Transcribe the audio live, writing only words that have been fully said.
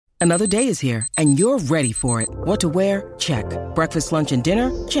Another day is here, and you're ready for it. What to wear? Check. Breakfast, lunch, and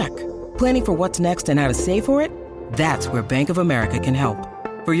dinner? Check. Planning for what's next and how to save for it? That's where Bank of America can help.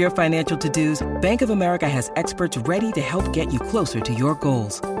 For your financial to-dos, Bank of America has experts ready to help get you closer to your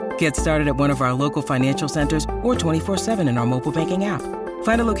goals. Get started at one of our local financial centers or 24/7 in our mobile banking app.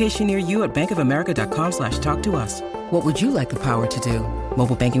 Find a location near you at bankofamerica.com/talktous. What would you like the power to do?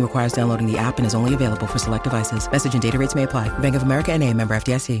 Mobile banking requires downloading the app and is only available for select devices. Message and data rates may apply. Bank of America N.A., member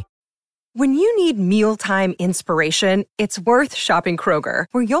FDIC. When you need mealtime inspiration, it's worth shopping Kroger,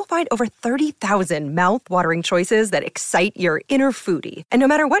 where you'll find over 30,000 mouth-watering choices that excite your inner foodie. And no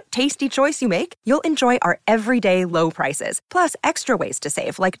matter what tasty choice you make, you'll enjoy our everyday low prices, plus extra ways to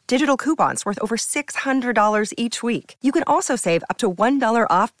save, like digital coupons worth over $600 each week. You can also save up to $1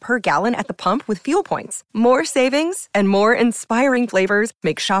 off per gallon at the pump with fuel points. More savings and more inspiring flavors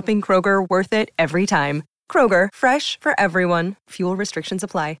make shopping Kroger worth it every time. Kroger, fresh for everyone. Fuel restrictions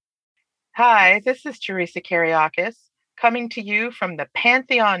apply. Hi, this is Teresa Kariakis, coming to you from the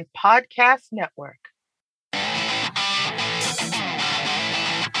Pantheon Podcast Network.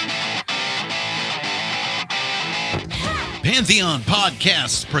 Pantheon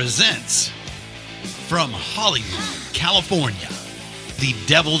Podcasts presents from Hollywood, California, The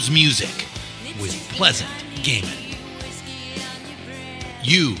Devil's Music with Pleasant Gehman.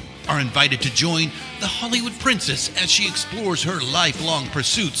 You are invited to join the Hollywood Princess as she explores her lifelong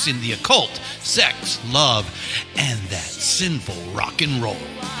pursuits in the occult, sex, love, and that sinful rock and roll.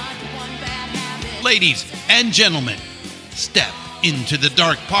 Ladies and gentlemen, step into the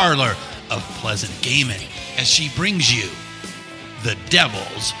dark parlor of Pleasant Gehman as she brings you The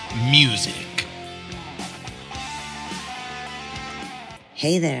Devil's Music.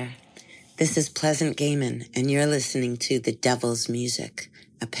 Hey there, this is Pleasant Gehman, and you're listening to The Devil's Music,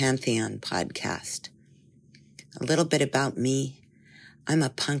 a Pantheon podcast. A little bit about me. I'm a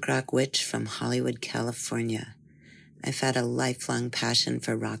punk rock witch from Hollywood, California. I've had a lifelong passion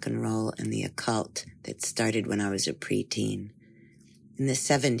for rock and roll and the occult that started when I was a preteen. In the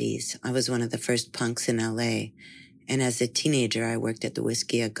 70s, I was one of the first punks in LA, and as a teenager, I worked at the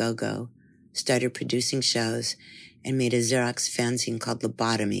Whiskey A Go-Go, started producing shows, and made a Xerox fanzine called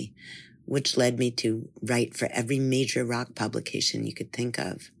Lobotomy, which led me to write for every major rock publication you could think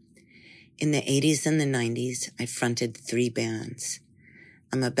of. In the 80s and the 90s, I fronted 3 bands.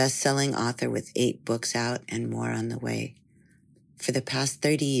 I'm a best-selling author with 8 books out and more on the way. For the past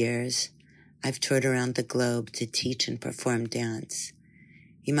 30 years, I've toured around the globe to teach and perform dance.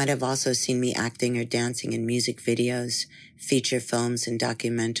 You might have also seen me acting or dancing in music videos, feature films, and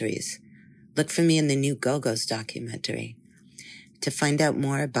documentaries. Look for me in the new Go-Go's documentary. To find out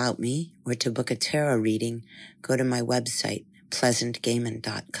more about me or to book a tarot reading, go to my website,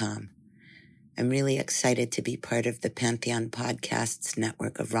 pleasantgehman.com. I'm really excited to be part of the Pantheon Podcasts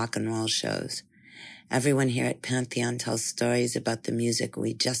network of rock and roll shows. Everyone here at Pantheon tells stories about the music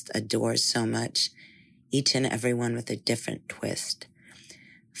we just adore so much, each and every one with a different twist.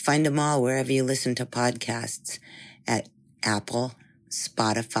 Find them all wherever you listen to podcasts, at Apple,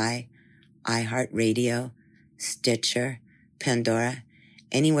 Spotify, iHeartRadio, Stitcher, Pandora,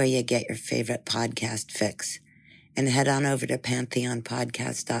 anywhere you get your favorite podcast fix. And head on over to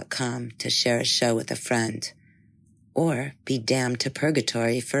pantheonpodcast.com to share a show with a friend. Or be damned to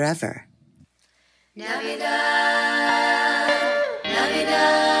purgatory forever. Navidad,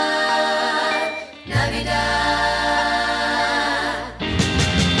 Navidad, Navidad.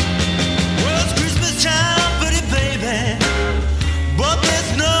 Well, it's Christmas time, pretty baby, but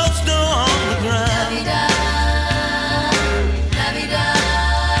there's no snow on the ground. Navidad, Navidad.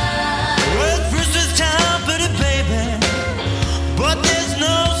 Well, it's Christmas time, pretty baby, but there's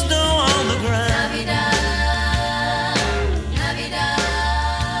no snow on the ground. Navidad, Navidad.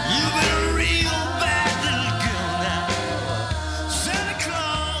 You've been a real bad little girl now. Santa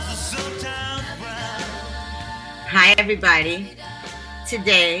Claus is sometimes brown. Hi, everybody.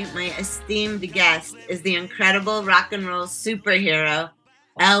 Today, my esteemed guest is the incredible rock and roll superhero,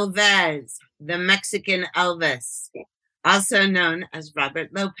 Elvis, the Mexican Elvis, also known as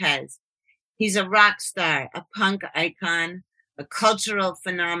Robert Lopez. He's a rock star, a punk icon, a cultural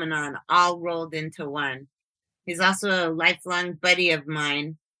phenomenon, all rolled into one. He's also a lifelong buddy of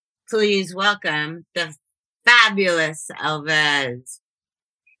mine. Please welcome the fabulous Elvis.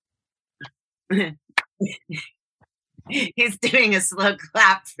 He's doing a slow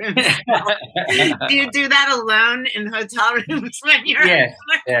clap for himself. Do you do that alone in hotel rooms when you're... Yeah.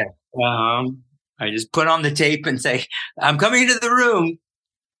 I just put on the tape and say, I'm coming into the room.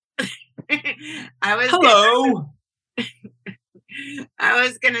 Hello. I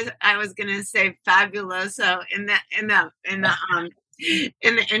was gonna say fabuloso in the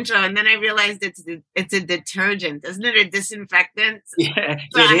in the intro, and then I realized it's a detergent, isn't it? A disinfectant. Yeah,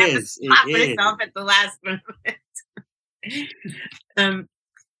 So I it have to is. stop It is. myself at the last moment.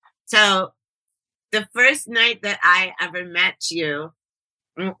 So the first night that I ever met you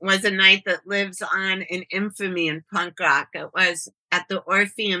was a night that lives on in infamy in punk rock. It was at the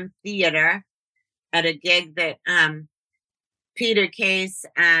Orpheum Theater at a gig that Peter Case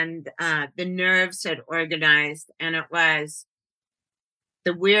and the Nerves had organized, and it was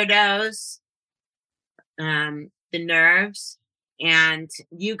the Weirdos, the Nerves, and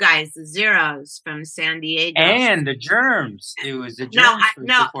you guys, the Zeros from San Diego. And the Germs. It was the Germs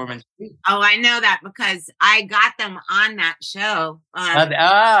performance. Oh, I know that because I got them on that show.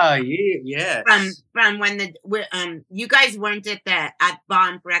 Yes. From when you guys weren't at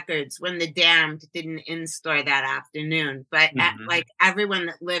Bomb Records when the Damned didn't in-store that afternoon, but like everyone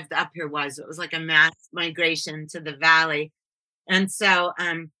that lived up here was. It was like a mass migration to the valley, and so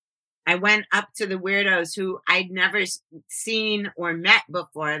I went up to the Weirdos, who I'd never seen or met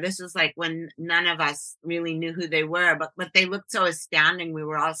before. This was like when none of us really knew who they were, but they looked so astounding. We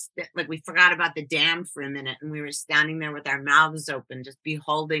were all like, we forgot about the Damned for a minute, and we were standing there with our mouths open, just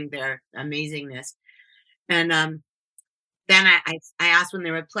beholding their amazingness. And then I asked when they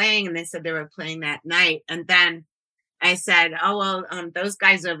were playing, and they said they were playing that night. And then I said, "Oh well, those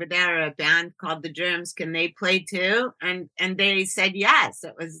guys over there are a band called the Germs. Can they play too?" And they said yes.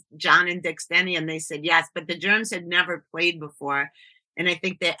 It was John and Dick Stenny, and they said yes. But the Germs had never played before, and I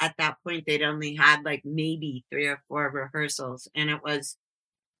think that at that point they'd only had like maybe 3 or 4 rehearsals, and it was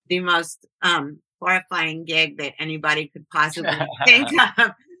the most horrifying gig that anybody could possibly think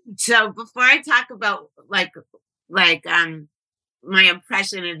of. So before I talk about like my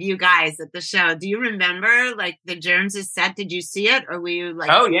impression of you guys at the show, do you remember like the Germs' set? Did you see it, or were you like?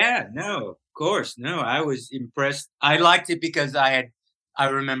 Oh yeah, no, of course, no. I was impressed. I liked it because I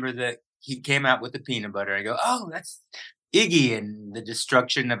remember that he came out with the peanut butter. I go, oh, that's Iggy and the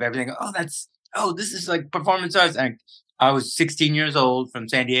destruction of everything. This is like performance arts. And I was 16 years old from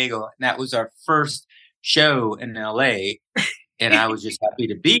San Diego, and that was our first show in LA, and I was just happy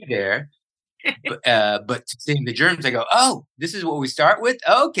to be there. But seeing the Germs, I go, oh, this is what we start with?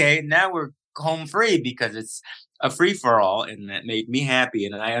 Okay, now we're home free because it's a free-for-all, and that made me happy,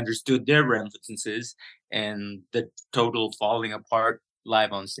 and I understood their references and the total falling apart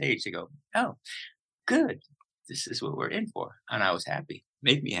live on stage. I go, oh, good. This is what we're in for. And I was happy.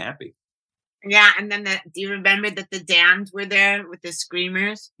 Made me happy. Yeah, and then do you remember that the Damned were there with the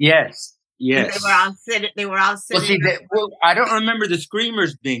Screamers? Yes. Yes. And they were all sitting. I don't remember the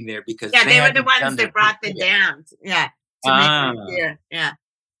Screamers being there because they were the ones that brought the Damned. Yeah. To make them clear. Yeah.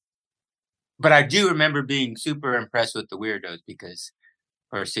 But I do remember being super impressed with the Weirdos because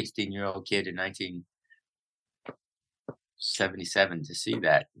for a 16-year-old kid in 1977 to see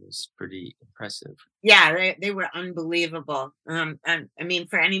that was pretty impressive. Yeah, they were unbelievable. And I mean,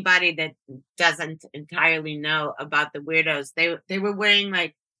 for anybody that doesn't entirely know about the Weirdos, they were wearing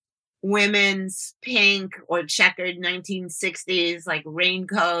like women's pink or checkered 1960s like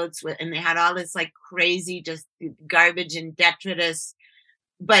raincoats, and they had all this like crazy just garbage and detritus,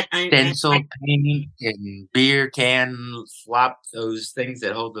 but stencil paint and beer can flop, those things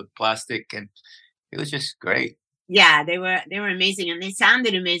that hold the plastic, and it was just great. Yeah, they were amazing, and they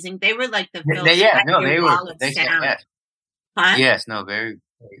sounded amazing. They were like the sound. Huh? Yes, no,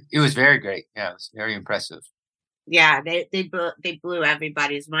 it was very great. Yeah, it was very impressive. Yeah, they blew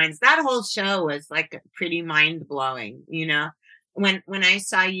everybody's minds. That whole show was like pretty mind blowing. You know, when I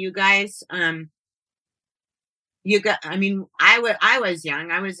saw you guys, I was young.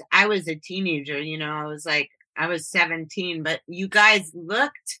 I was a teenager. You know, I was 17, but you guys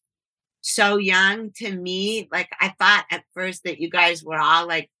looked so young to me. Like I thought at first that you guys were all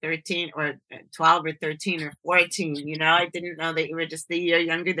like 13 or 12 or 13 or 14. You know, I didn't know that you were just a year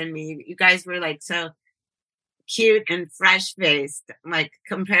younger than me. You guys were like so cute and fresh faced, like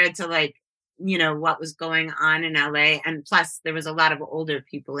compared to like, you know, what was going on in LA. And plus there was a lot of older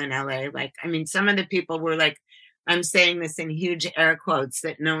people in LA. Like, I mean, some of the people were like, I'm saying this in huge air quotes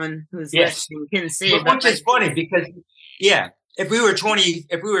that no one who's listening can see. But which is funny because, if we were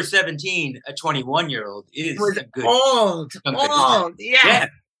 17, a 21-year-old was a good old. Yeah.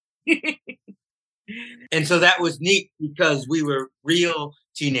 And so that was neat because we were real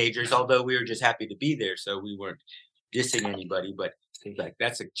teenagers, although we were just happy to be there. So we weren't dissing anybody, but like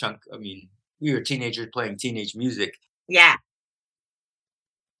that's a chunk. I mean, we were teenagers playing teenage music. Yeah.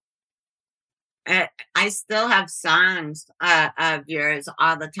 I still have songs of yours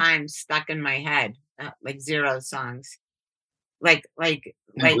all the time stuck in my head, like Zero songs. Like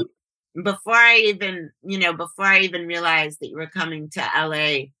before I even realized that you were coming to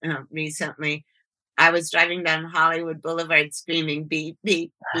LA recently, I was driving down Hollywood Boulevard screaming beep,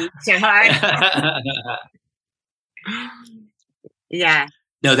 beep, beep so hard. Yeah.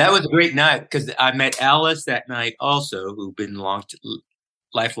 No, that was a great night because I met Alice that night also, who've been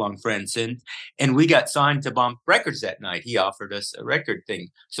lifelong friends since, and we got signed to Bump Records that night. He offered us a record thing.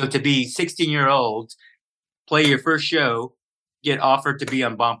 So to be 16-year-olds, play your first show, get offered to be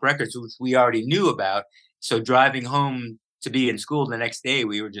on Bump Records, which we already knew about. So driving home to be in school the next day,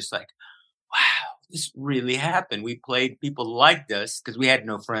 we were just like, wow, this really happened. We played, people liked us because we had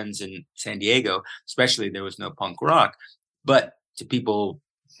no friends in San Diego, especially there was no punk rock. But to people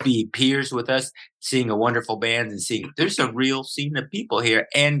be peers with us, seeing a wonderful band and seeing there's a real scene of people here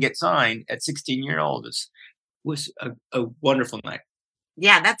and get signed at 16-year-olds was a wonderful night.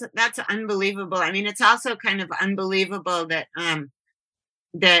 Yeah, that's unbelievable. I mean, it's also kind of unbelievable that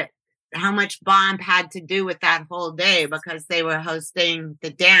that how much Bomb had to do with that whole day because they were hosting the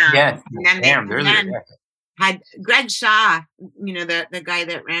Damned. Yes, and then they had Greg Shaw, the guy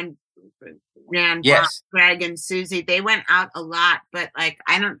that ran yes. Greg and Susie. They went out a lot, but like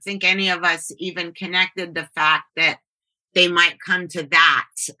I don't think any of us even connected the fact that they might come to that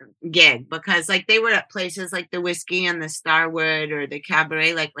gig because like they were at places like the Whiskey and the Starwood or the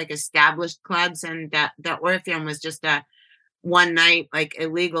Cabaret, like established clubs, and that the Orpheum was just a one night like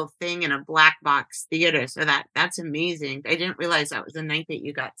illegal thing in a black box theater. So that's amazing. I didn't realize that was the night that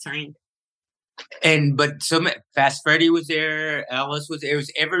you got signed. But Fast Freddy was there, Alice was there. It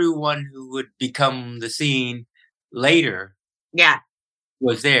was everyone who would become the scene later. Yeah.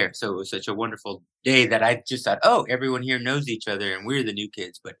 Was there. So it was such a wonderful day that I just thought, oh, everyone here knows each other and we're the new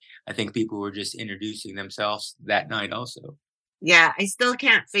kids. But I think people were just introducing themselves that night also. Yeah, I still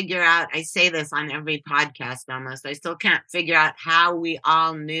can't figure out, I say this on every podcast almost, I still can't figure out how we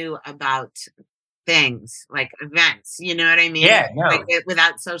all knew about things like events, you know what I mean? Yeah, no. Like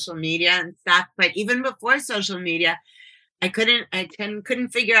without social media and stuff. But even before social media, I couldn't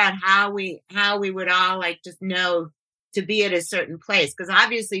figure out how we would all like just know to be at a certain place. Because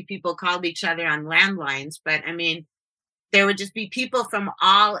obviously people called each other on landlines, but I mean, there would just be people from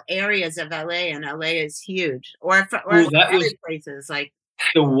all areas of LA, and LA is huge. Or other places like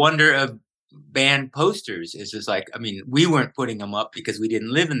the wonder of band posters is just like, I mean, we weren't putting them up because we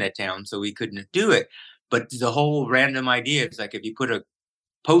didn't live in that town, so we couldn't do it. But the whole random idea is like if you put a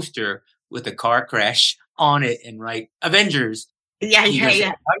poster with a car crash on it and write Avengers. Yeah.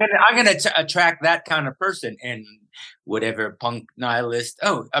 I'm gonna attract that kind of person, and whatever punk nihilist.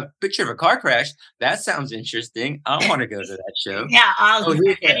 Oh, a picture of a car crash. That sounds interesting. I want to go to that show. Yeah,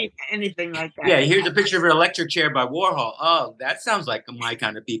 anything like that. Yeah, here's a picture of an electric chair by Warhol. Oh, that sounds like my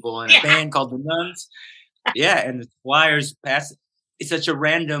kind of people. And a band called the Nuns. Yeah, and the flyers pass. It's such a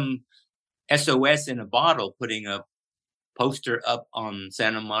random SOS in a bottle, putting a poster up on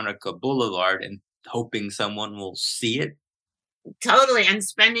Santa Monica Boulevard and hoping someone will see it. Totally, and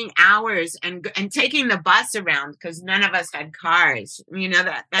spending hours and taking the bus around because none of us had cars. You know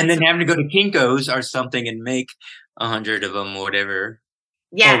that. And then having to go to Kinko's or something and make 100 of them or whatever.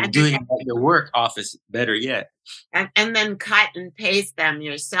 Yeah, or doing it at your work office, better yet. And then cut and paste them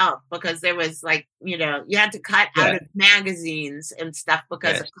yourself because there was like, you had to cut out of magazines and stuff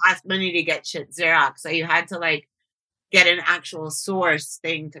because it cost money to get shit Xerox. So you had to like get an actual source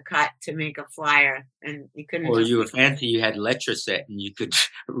thing to cut to make a flyer, and you couldn't. Or you were fancy, you had Letraset, and you could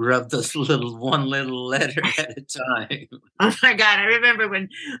rub this one little letter at a time. Oh my God! I remember when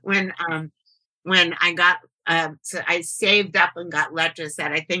I got so I saved up and got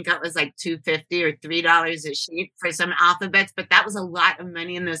Letraset. I think it was like $2.50 or $3 a sheet for some alphabets, but that was a lot of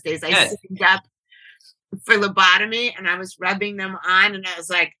money in those days. I saved up for lobotomy and I was rubbing them on, and I was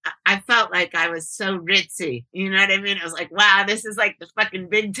like, I felt like I was so ritzy. You know what I mean? I was like, wow, this is like the fucking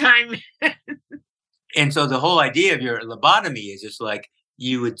big time. And so the whole idea of your lobotomy is just like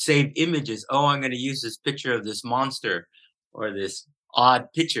you would save images. Oh, I'm going to use this picture of this monster or this odd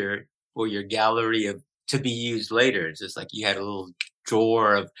picture for your gallery of to be used later. It's just like you had a little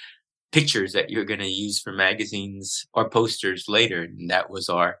drawer of pictures that you're going to use for magazines or posters later, and that was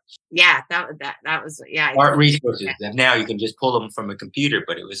our that was art resources. And now you can just pull them from a computer,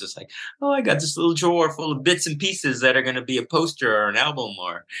 but it was just like, oh, I got this little drawer full of bits and pieces that are going to be a poster or an album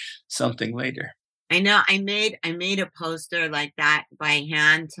or something later. I know. I made a poster like that by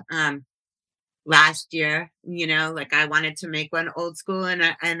hand. last year, like I wanted to make one old school, and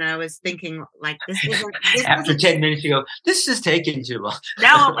I was thinking like After 10 minutes, you go, this is taking too long.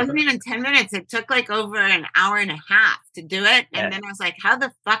 No, it wasn't even 10 minutes. It took like over an hour and a half to do it. Yeah. And then I was like, how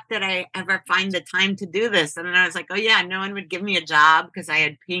the fuck did I ever find the time to do this? And then I was like, oh yeah, no one would give me a job because I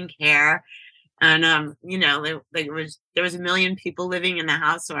had pink hair. And there was a million people living in the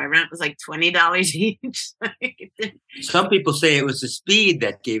house, so our rent was like $20 each. Some people say it was the speed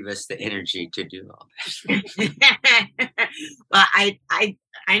that gave us the energy to do all this. Well,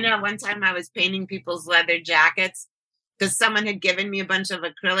 I know one time I was painting people's leather jackets because someone had given me a bunch of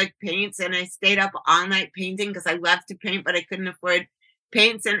acrylic paints, and I stayed up all night painting because I loved to paint, but I couldn't afford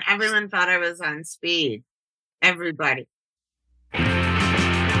paints, and everyone thought I was on speed. Everybody.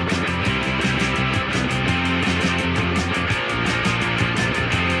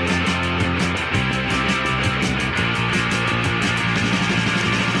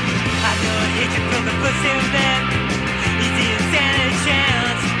 From the pussy man, he didn't stand a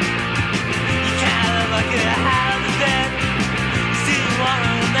chance. You kinda like it out of the bed. You see you want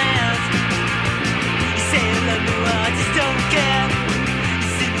romance. You say you love me, well I just don't care. You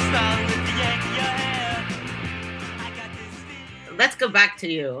see me smiling with the yank in your hair. I got this feeling. Let's go back to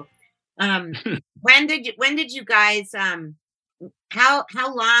you. When did you guys how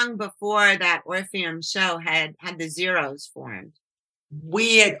long before that Orpheum show had the Zeros formed?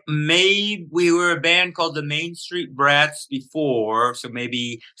 We were a band called the Main Street Brats before, so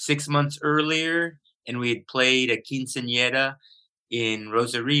maybe 6 months earlier, and we had played a quinceañera in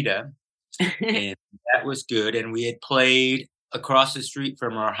Rosarita, and that was good. And we had played across the street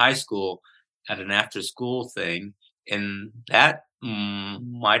from our high school at an after-school thing, and that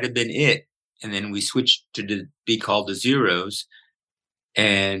might have been it. And then we switched to be called the Zeros,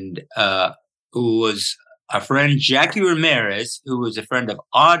 and who was our friend Jackie Ramirez, who was a friend of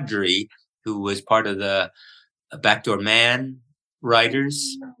Audrey, who was part of the Backdoor Man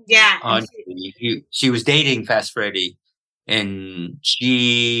writers. Yeah. Audrey, she was dating Fast Freddy, and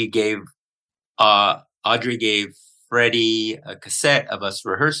Audrey gave Freddie a cassette of us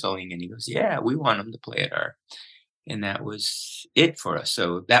rehearsing, and he goes, yeah, we want him to play at our, and that was it for us.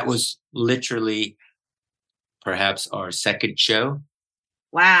 So that was literally perhaps our second show.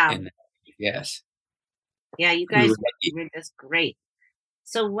 Wow. And yes. Yeah, you guys were just great.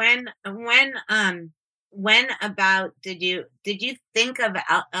 So when about did you think of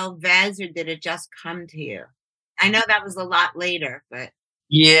Elvez, or did it just come to you? I know that was a lot later, but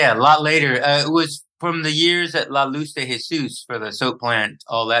yeah, a lot later. It was from the years at La Luz de Jesus for the soap plant,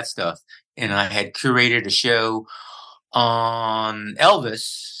 all that stuff. And I had curated a show on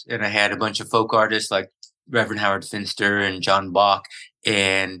Elvis, and I had a bunch of folk artists like Reverend Howard Finster and John Bach.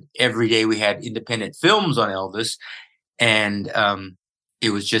 And every day we had independent films on Elvis, and it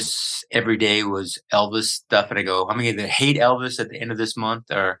was just every day was Elvis stuff. And I go, I'm going to either hate Elvis at the end of this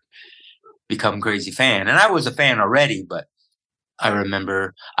month or become a crazy fan. And I was a fan already, but I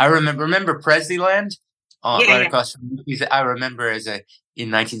remember Presleyland right across from me. I remember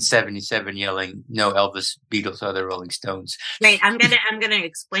in 1977 yelling, "No Elvis, Beatles, other Rolling Stones." Wait, I'm gonna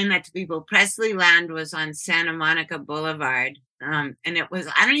explain that to people. Presleyland was on Santa Monica Boulevard. And it was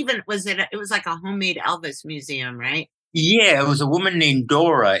it was like a homemade Elvis museum, right? Yeah, it was a woman named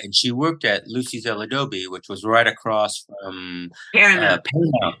Dora, and she worked at Lucy's El Adobe, which was right across from Paramount.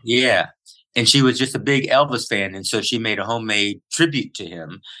 Yeah. And she was just a big Elvis fan, and so she made a homemade tribute to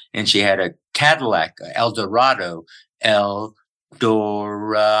him. And she had a Cadillac, Eldorado. So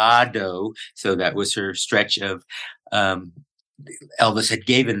that was her stretch of Elvis had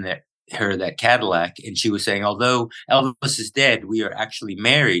given her that Cadillac, and she was saying, although Elvis is dead, we are actually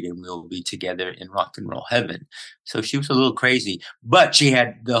married and we'll be together in rock and roll heaven. So she was a little crazy, but she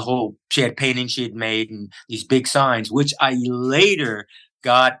had paintings she had made and these big signs, which I later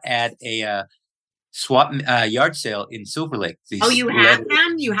got at a swap yard sale in Silver Lake. You have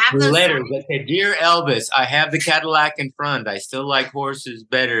them? You have those letters that said, "Dear Elvis, I have the Cadillac in front. I still like horses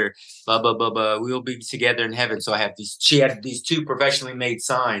better. Blah blah blah blah. We'll be together in heaven." So I have these. She had these two professionally made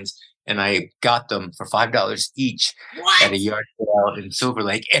signs, and I got them for $5 each at a yard sale in Silver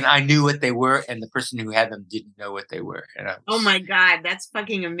Lake. And I knew what they were, and the person who had them didn't know what they were. And oh my God, that's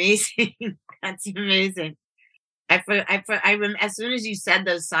fucking amazing! That's amazing. As soon as you said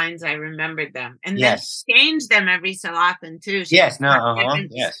those signs, I remembered them, and then changed them every so often too. Yes.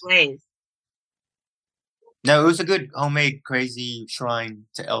 Displays. No, it was a good homemade crazy shrine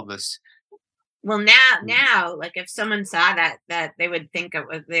to Elvis. Well, now, like if someone saw that they would think it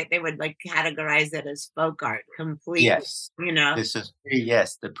was, they would like categorize it as folk art completely. Yes, you know, this is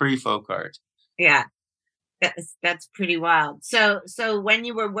the pre-folk art. Yeah. That's pretty wild. So when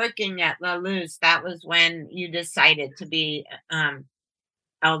you were working at La Luz, that was when you decided to be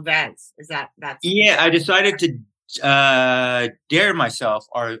Elvez. That's Yeah, I decided to dare myself.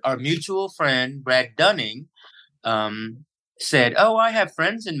 Our mutual friend Brad Dunning said, "Oh, I have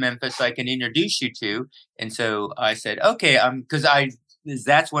friends in Memphis I can introduce you to." And so I said, "Okay," because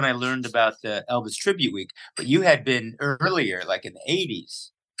that's when I learned about the Elvis Tribute Week. But you had been earlier, like in the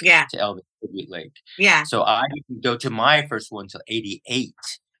 80s, yeah, to Elvis Tribute Week. yeah. So I didn't go to my first one till 88.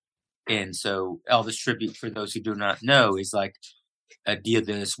 And so Elvis Tribute, for those who do not know, is like a Dia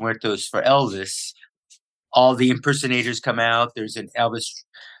de los Muertos for Elvis. All the impersonators come out. There's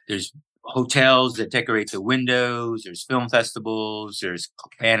hotels that decorate the windows. There's film festivals. There's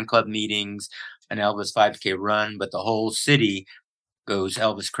fan club meetings, an Elvis 5K run. But the whole city goes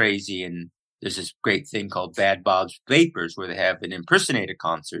Elvis crazy. And there's this great thing called Bad Bob's Vapors, where they have an impersonator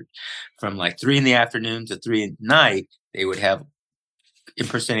concert from like 3 p.m. to 3 p.m. They would have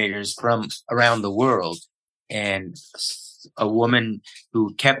impersonators from around the world. And a woman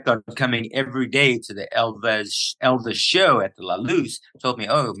who kept on coming every day to the Elvis show at the La Luz told me,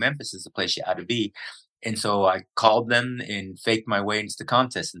 "Oh, Memphis is the place you ought to be." And so I called them and faked my way into the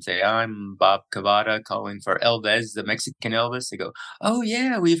contest and say, "I'm Bob Cavada calling for Elvis, the Mexican Elvis." They go, "Oh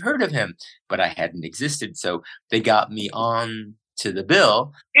yeah, we've heard of him," but I hadn't existed. So they got me on to the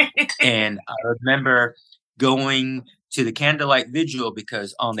bill. And I remember going to the candlelight vigil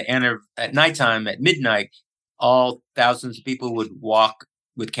because at nighttime at midnight, all thousands of people would walk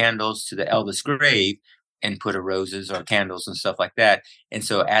with candles to the Elvis grave and put roses or candles and stuff like that. And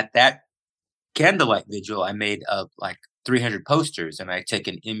so at that candlelight vigil, I made like 300 posters, and I'd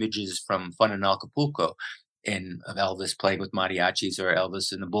taken images from Fun in Acapulco of Elvis playing with mariachis or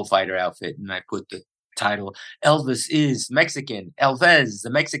Elvis in the bullfighter outfit. And I put the title, "Elvis is Mexican, Elvis,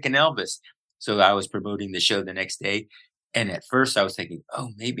 the Mexican Elvis." So I was promoting the show the next day. And at first I was thinking,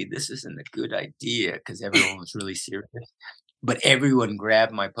 "Oh, maybe this isn't a good idea," because everyone was really serious. But everyone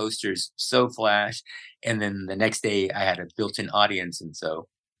grabbed my posters so flash. And then the next day I had a built-in audience. And so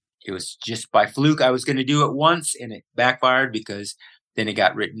it was just by fluke. I was going to do it once, and it backfired because then it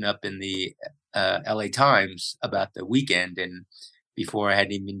got written up in the LA Times about the weekend. And before I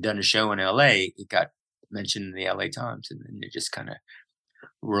hadn't even done a show in LA, it got mentioned in the LA Times. And then it just kind of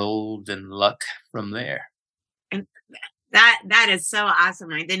rolled in luck from there. And that is so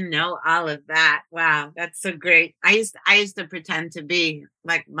awesome. I didn't know all of that. Wow, that's so great. I used to pretend to be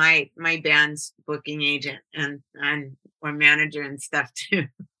like my band's booking agent and or manager and stuff too.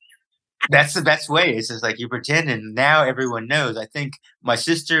 That's the best way. It's just like you pretend, and now everyone knows. I think my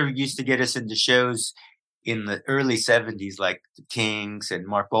sister used to get us into shows in the early 70s, like the Kings and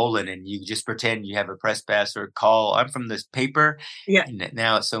Mark Bolan, and you just pretend you have a press pass or call. I'm from this paper. Yeah. And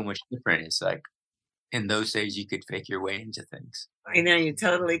now it's so much different. It's like in those days you could fake your way into things. I know, you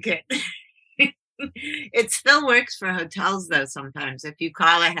totally could. It still works for hotels though sometimes. If you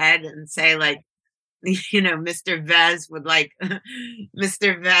call ahead and say like, Mr. Vez would like,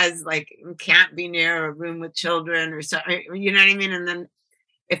 Mr. Vez like can't be near a room with children or something, you know what I mean? And then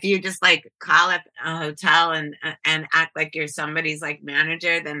if you just like call up a hotel and act like you're somebody's like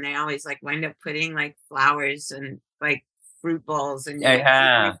manager, then they always like wind up putting like flowers and like fruit bowls and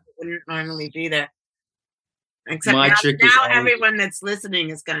Yeah. wouldn't normally be there. Except My trick is now always- everyone that's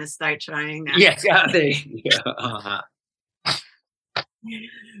listening is going to start trying that. Yes. Yeah. Uh-huh.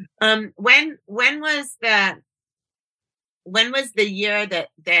 When was the year that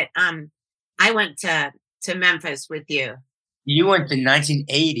I went to Memphis with you? You went to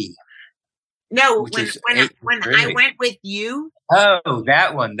 1980. No, Which when is when I great. went with you. Oh,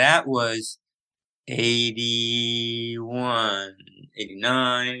 that one. That was 81,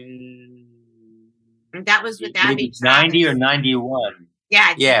 89. That was with Abby Maybe 90 or Travis. 91.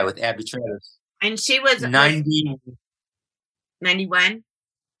 Yeah, Yeah, with Abby Travis. and she was 90, 91.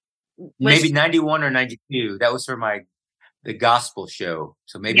 maybe 91 or 92. That was for the gospel show.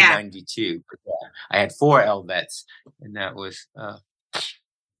 So maybe Yeah. 92. But yeah, I had 4 Elvets, and that was an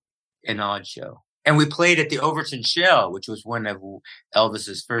odd show. And we played at the Overton Shell, which was one of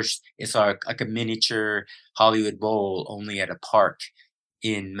Elvis's first. It's like a miniature Hollywood Bowl, only at a park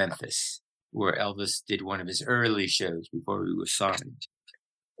in Memphis, where Elvis did one of his early shows before he was signed.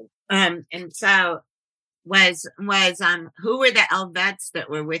 And so was who were the Elvets that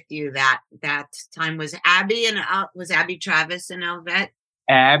were with you that time? Was Abby Travis an Elvet?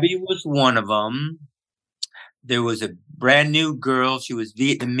 Abby was one of them. There was a brand new girl. She was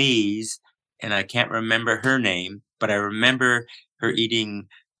Vietnamese, and I can't remember her name, but I remember her eating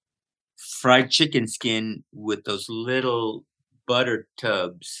fried chicken skin with those little butter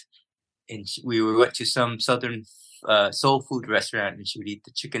tubs. and we went to some southern soul food restaurant, and she would eat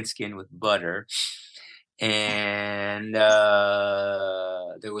the chicken skin with butter. And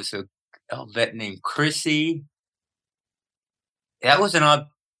there was a vet named Chrissy. That was an odd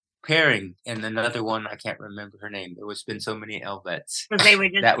pairing, and another one I can't remember her name. There was been so many Elvets. Because they were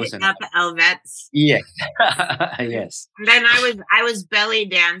just That was picking up Elvets. Yes, yes. And then I was belly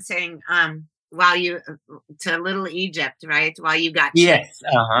dancing while you to Little Egypt, right? While you got Yes,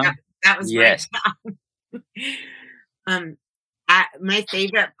 that was yes. My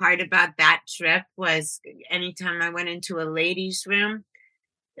favorite part about that trip was anytime I went into a ladies' room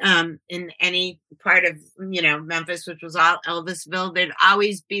in any part of Memphis, which was all Elvisville, there'd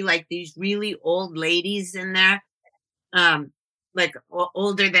always be like these really old ladies in there, like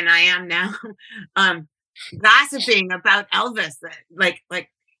older than I am now, gossiping about Elvis.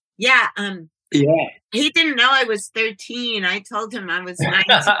 Yeah. He didn't know I was 13. I told him I was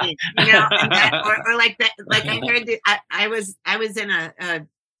 19. And that, or like that. Like I heard that I was in a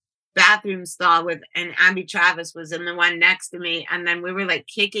bathroom stall and Abby Travis was in the one next to me, and then we were like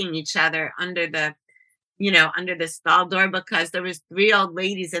kicking each other under the stall door because there was 3 old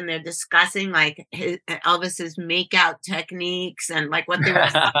ladies in there discussing like Elvis's makeout techniques and like what they would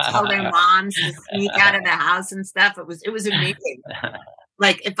tell their moms to sneak out of the house and stuff. It was amazing.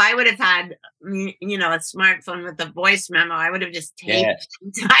 Like if I would have had a smartphone with a voice memo, I would have just taped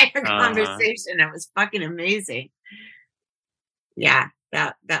the entire conversation. It was fucking amazing. Yeah,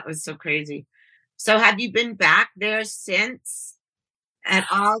 that was so crazy. So have you been back there since at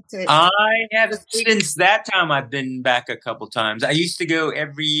all? I have since that time. I've been back a couple times. I used to go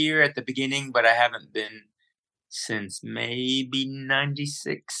every year at the beginning, but I haven't been since maybe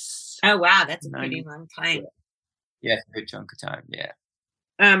 96. Oh wow, that's a pretty long time. Yeah, a good chunk of time. Yeah.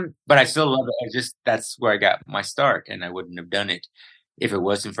 But I still love it. That's where I got my start, and I wouldn't have done it if it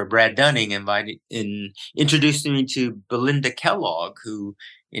wasn't for Brad Dunning introducing me to Belinda Kellogg, who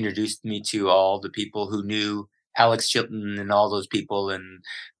introduced me to all the people who knew Alex Chilton and all those people and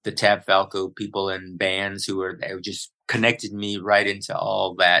the Tab Falco people and bands who just connected me right into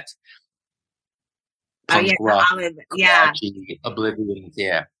all that. Punk rock, Oblivion.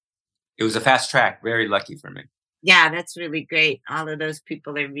 Yeah. It was a fast track. Very lucky for me. Yeah, that's really great. All of those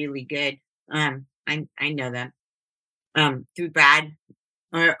people are really good. I know them through Brad,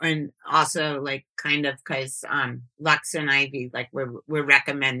 and also like kind of because Lux and Ivy like we're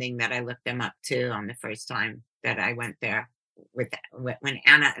recommending that I look them up too. On the first time that I went there when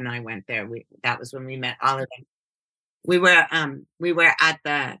Anna and I went there, that was when we met all of them. We were at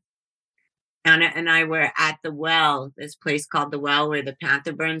Anna and I were at the Well, this place called the Well where the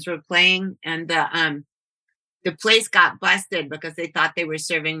Panther Burns were playing, and the place got busted because they thought they were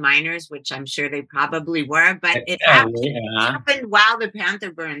serving minors, which I'm sure they probably were, but it happened while the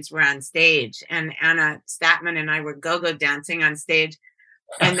Panther Burns were on stage, and Anna Statman and I were go-go dancing on stage,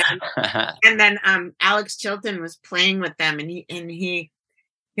 and then Alex Chilton was playing with them, and he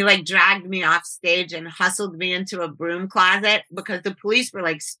like dragged me off stage and hustled me into a broom closet because the police were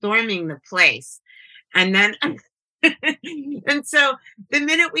like storming the place, and then and so the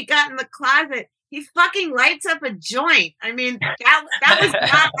minute we got in the closet, he fucking lights up a joint. I mean, that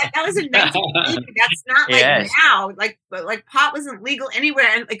was in 1980. That's not like now. Like pot wasn't legal anywhere.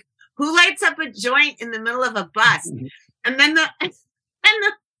 And like, who lights up a joint in the middle of a bus? And then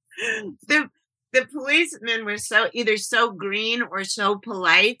the policemen were either so green or so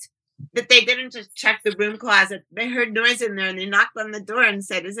polite that they didn't just check the room closet. They heard noise in there and they knocked on the door and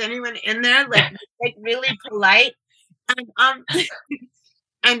said, "Is anyone in there?" Like really polite.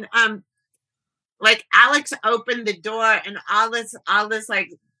 And like Alex opened the door and all this like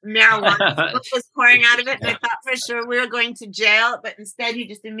marijuana was pouring out of it. And I thought for sure we were going to jail, but instead he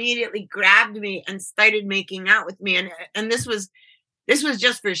just immediately grabbed me and started making out with me. And this was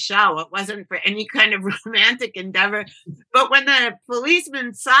just for show. It wasn't for any kind of romantic endeavor. But when the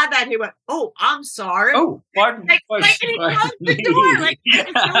policeman saw that, he went, "Oh, I'm sorry." Oh, pardon. And he closed the door. Like, it's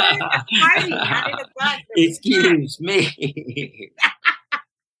a party out of the bus. Excuse me.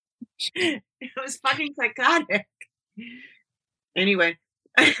 It was fucking psychotic. Anyway,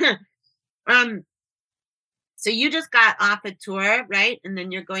 so you just got off a tour, right? And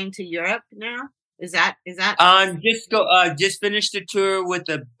then you're going to Europe now. Is that? Just finished a tour with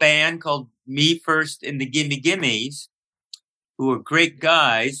a band called Me First and the Gimme Gimmes, who are great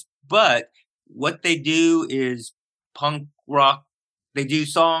guys. But what they do is punk rock. They do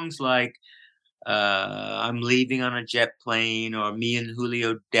songs like "I'm Leaving on a Jet Plane" or "Me and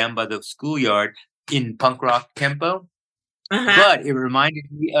Julio Down by the Schoolyard" in punk rock tempo. But it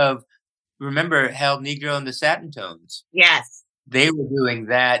reminded me of, remember Hell Negro and the Satin Tones? Yes. They were doing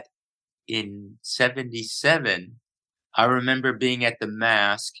that in 77, I remember being at the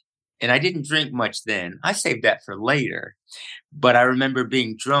Mask, and I didn't drink much then. I saved that for later. But I remember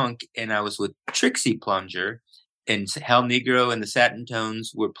being drunk, and I was with Trixie Plunger, and Hell Negro and the Satin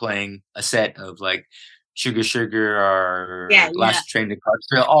Tones were playing a set of like Sugar Sugar or Last Train to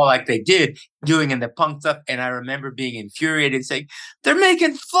Clarksville, all like they did, doing in the punk stuff. And I remember being infuriated, saying, "They're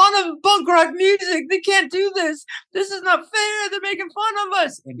making fun of punk rock music. They can't do this. This is not fair. They're making fun of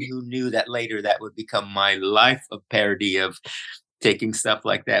us." And who knew that later that would become my life of parody of taking stuff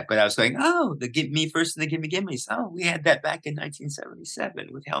like that. But I was going, oh, the Give Me First and the Gimme Gimmes. Oh, we had that back in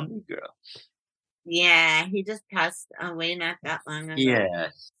 1977 with Hell Negro. Yeah, he just passed away not that long ago.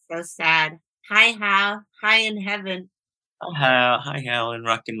 Yeah. So sad. Hi, Hal. Hi in heaven. Hi, Hal in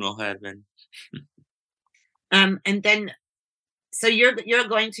rock and roll heaven. And then, so you're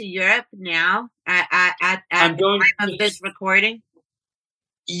going to Europe now at I'm the going time of this recording?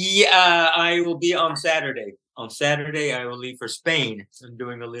 Yeah, I will be on Saturday. On Saturday, I will leave for Spain. I'm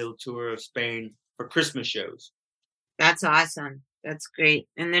doing a little tour of Spain for Christmas shows. That's awesome. That's great.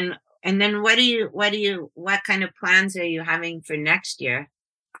 And then what kind of plans are you having for next year?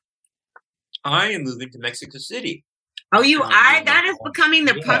 I am moving to Mexico City. Oh, you are? That is becoming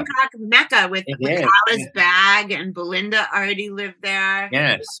the punk rock mecca with Alice Bag and Belinda already live there.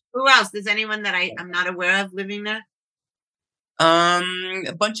 Yes. Who else? Is anyone that I'm not aware of living there? A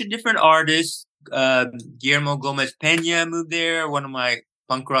bunch of different artists. Guillermo Gomez Pena moved there. One of my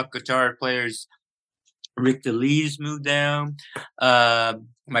punk rock guitar players, Rick DeLees, moved down.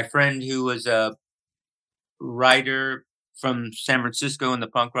 My friend who was a writer from San Francisco in the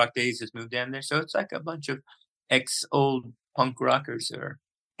punk rock days has moved down there. So it's like a bunch of ex-old punk rockers who are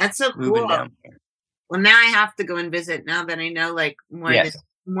That's so moving cool. down there. Well, now I have to go and visit now that I know like more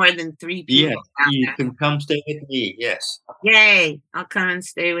than 3 people. Yes, you can come stay with me. Yes. Yay! I'll come and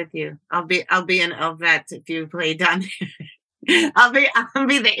stay with you. I'll be in Elvet if you play down there. I'll be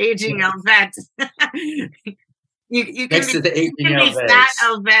the aging Elvet. you can Next be, to the aging you can be Elvis. fat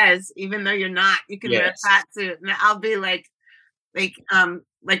Elvis, even though you're not. You can wear a Yes. fat suit. And I'll be like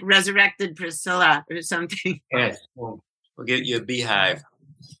resurrected Priscilla or something. Yes. We'll get you a beehive.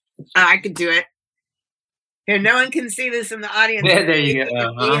 Oh, I could do it. Here, no one can see this in the audience. Yeah, there you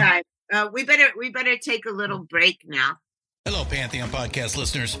go. Beehive. We better take a little break now. Hello, Pantheon Podcast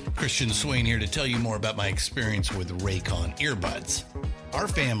listeners. Christian Swain here to tell you more about my experience with Raycon earbuds. Our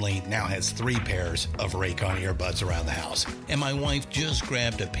family now has 3 pairs of Raycon earbuds around the house, and my wife just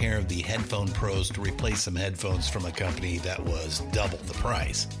grabbed a pair of the Headphone Pros to replace some headphones from a company that was double the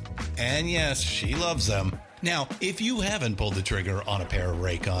price. And yes, she loves them. Now, if you haven't pulled the trigger on a pair of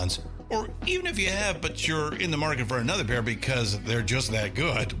Raycons, or even if you have, but you're in the market for another pair because they're just that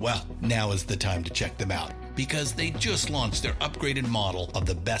good, well, now is the time to check them out because they just launched their upgraded model of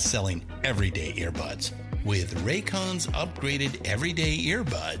the best-selling everyday earbuds. With Raycon's upgraded everyday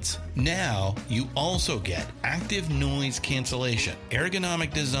earbuds, now you also get active noise cancellation,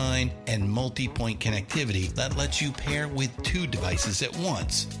 ergonomic design, and multi-point connectivity that lets you pair with 2 devices at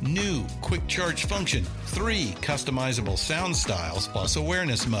once. New quick charge function, 3 customizable sound styles, plus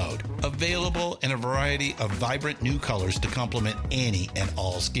awareness mode. Available in a variety of vibrant new colors to complement any and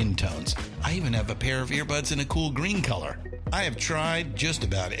all skin tones. I even have a pair of earbuds in a cool green color. I have tried just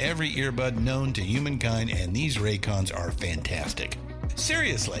about every earbud known to humankind, and these Raycons are fantastic.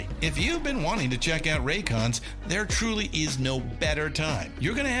 Seriously, if you've been wanting to check out Raycons, there truly is no better time.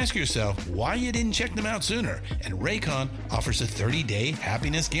 You're going to ask yourself why you didn't check them out sooner, and Raycon offers a 30-day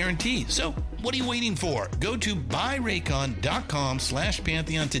happiness guarantee. So what are you waiting for? Go to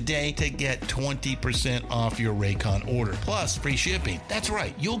buyraycon.com/Pantheon today to get 20% off your Raycon order, plus free shipping. That's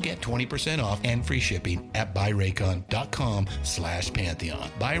right, you'll get 20% off and free shipping at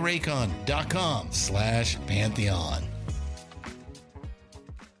buyraycon.com/Pantheon. buyraycon.com/Pantheon.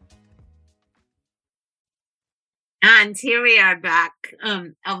 And here we are back.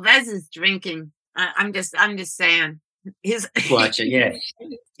 Elvez is drinking. I'm just saying. He's Watch it, yeah.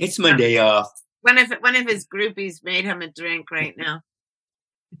 It's my day off. One of his groupies made him a drink right now.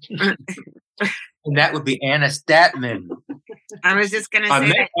 And that would be Anna Statman. I was just gonna I say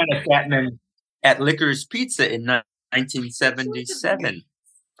met that. Anna Statman at Licorice Pizza in 1977.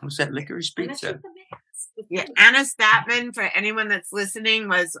 Was that Licorice Pizza? Yeah, Anna Statman, for anyone that's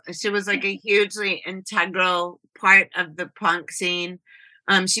listening, she was like a hugely integral part of the punk scene.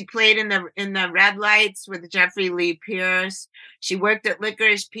 She played in the Red Lights with Jeffrey Lee Pierce. She worked at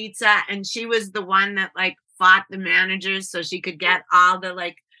Licorice Pizza, and she was the one that like fought the managers so she could get all the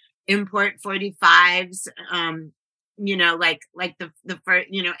like import 45s like the first,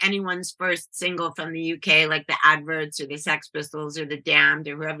 anyone's first single from the UK, like the Adverts or the Sex Pistols or the Damned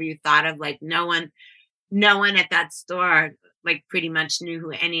or whoever you thought of, like no one at that store like pretty much knew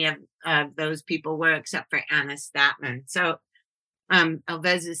who any of those people were except for Anna Statman. So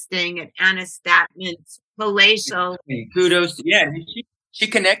Elvez is staying at Anna Statman's palatial. Kudos. She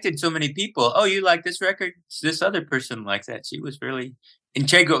connected so many people. Oh, you like this record? This other person likes that. She was really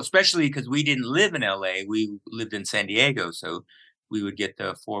integral, especially because we didn't live in LA. We lived in San Diego. So we would get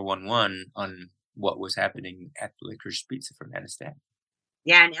the 411 on what was happening at the Licorice Pizza from Anna Statman.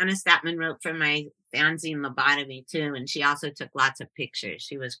 Yeah, and Anna Statman wrote for my fanzine Lobotomy too, and she also took lots of pictures.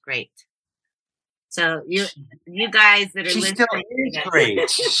 She was great. So you guys that are she listening, still is great. No,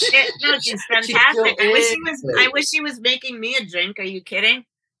 she's fantastic. I wish she was making me a drink. Are you kidding?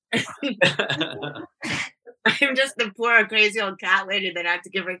 I'm just the poor crazy old cat lady that I have to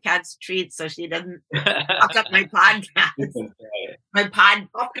give her cats treats so she doesn't fuck up my podcast.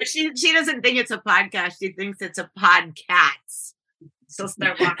 She doesn't think it's a podcast. She thinks it's a podcast. She'll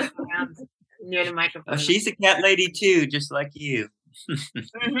start walking around near the microphone. Oh, she's a cat lady too, just like you.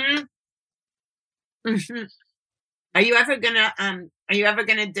 Mm-hmm. Mm-hmm. Are you ever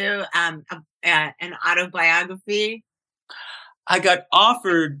gonna do an autobiography? I got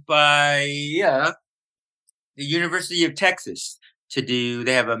offered by the University of Texas to do.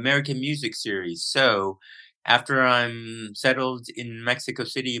 They have American Music Series. So after I'm settled in Mexico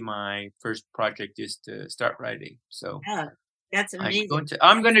City, my first project is to start writing. So that's amazing.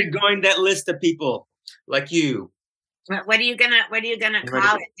 I'm going to join that list of people like you. What are you gonna call it?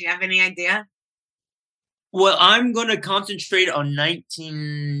 Do you have any idea? Well, I'm going to concentrate on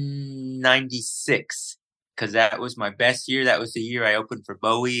 1996 because that was my best year. That was the year I opened for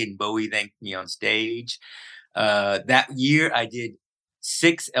Bowie, and Bowie thanked me on stage. That year I did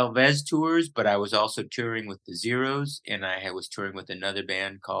 6 Elvez tours, but I was also touring with the Zeros, and I was touring with another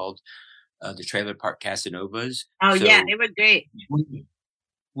band called the Trailer Park Casanovas. Oh, so yeah, they were great.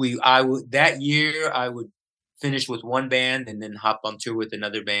 That year I would finish with one band and then hop on tour with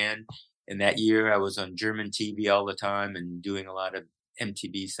another band. And that year I was on German TV all the time and doing a lot of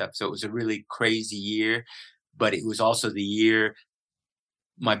MTV stuff. So it was a really crazy year, but it was also the year,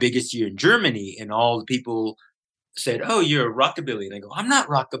 my biggest year in Germany. And all the people said, "Oh, you're a rockabilly." And I go, "I'm not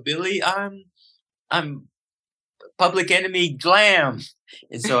rockabilly. I'm Public Enemy glam."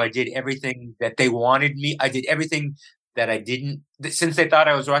 And so I did everything that they wanted me. I did everything that I didn't, since they thought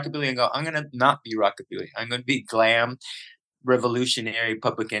I was rockabilly, and go, I'm going to not be rockabilly. I'm going to be glam, revolutionary,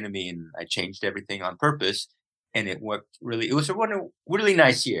 Public Enemy. And I changed everything on purpose. And it worked really, it was a really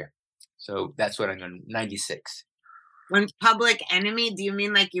nice year. So that's what I'm going to, 96. When Public Enemy, do you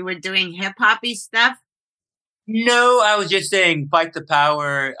mean like you were doing hip hoppy stuff? No, I was just saying fight the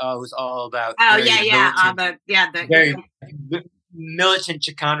power. It was all about very militant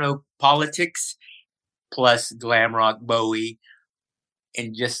Chicano politics plus glam rock Bowie,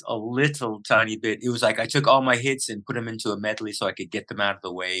 and just a little tiny bit. It was like I took all my hits and put them into a medley so I could get them out of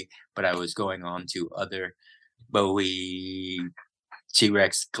the way, but I was going on to other Bowie,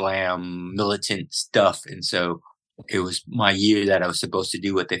 T-Rex, glam, militant stuff. And so it was my year that I was supposed to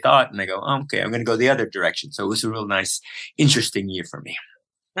do what they thought. And I go, okay, I'm going to go the other direction. So it was a real nice, interesting year for me.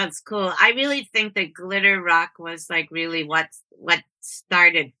 That's cool. I really think that glitter rock was like really what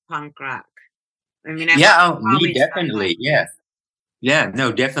started punk rock. I mean, me definitely. Yeah. Yeah,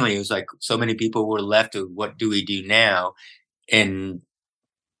 no, definitely. It was like so many people were left with what do we do now? And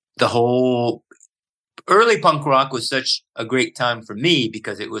the whole early punk rock was such a great time for me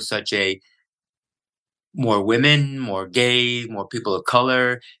because it was such a more women, more gay, more people of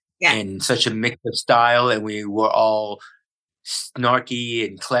color, and such a mix of style. And we were all snarky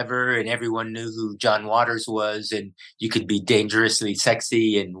and clever, and everyone knew who John Waters was, and you could be dangerously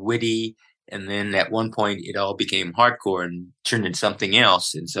sexy and witty. And then at one point it all became hardcore and turned into something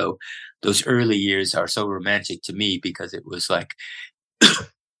else. And so those early years are so romantic to me because it was like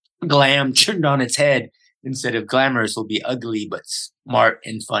glam turned on its head. Instead of glamorous will be ugly, but smart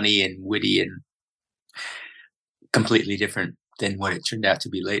and funny and witty and completely different than what it turned out to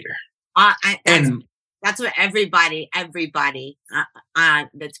be later. That's what everybody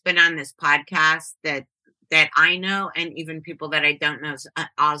that's been on this podcast that I know, and even people that I don't know,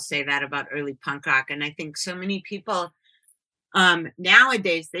 I'll say that about early punk rock. And I think so many people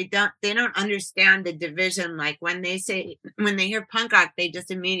nowadays they don't understand the division. Like when they hear punk rock, they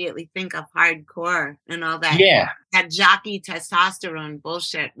just immediately think of hardcore and all that. Yeah, that jockey testosterone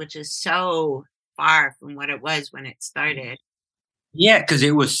bullshit, which is so far from what it was when it started. Yeah, because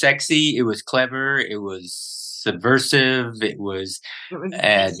it was sexy, it was clever, it was subversive, it was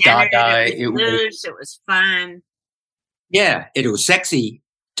Dada, it was fun. Yeah, it was sexy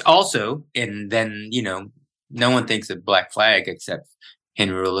also. And then, no one thinks of Black Flag except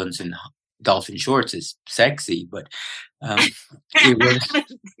Henry Rollins and Dolphin Shorts is sexy, but it was.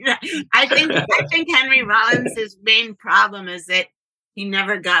 I think Henry Rollins' main problem is that he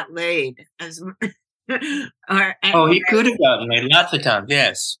never got laid. He could have gotten laid lots of times,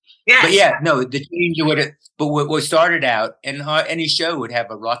 yes. Yes. But yeah, no, the change would have. But what started out, and any show would have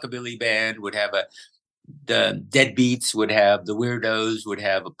a rockabilly band, would have the Deadbeats, would have the Weirdos, would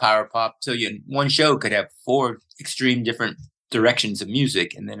have a power pop. So one show could have 4 extreme different directions of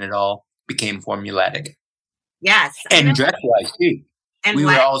music, and then it all became formulaic. Yes, and dress-wise too. And we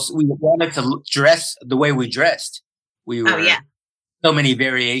wanted to dress the way we dressed. We were so many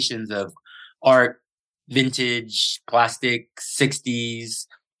variations of art, vintage, plastic, 60s,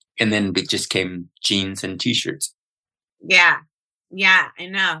 and then it just came jeans and t-shirts. Yeah, I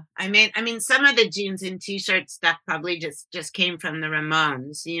know. I mean, some of the jeans and t-shirt stuff probably just came from the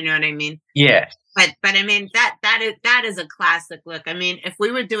Ramones. You know what I mean? Yeah. But I mean that is a classic look. I mean, if we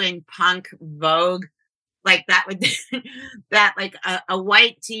were doing punk Vogue, like that would that like a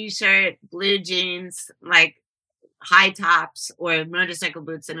white t-shirt, blue jeans, like high tops or motorcycle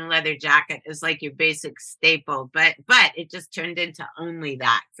boots and a leather jacket is like your basic staple. But it just turned into only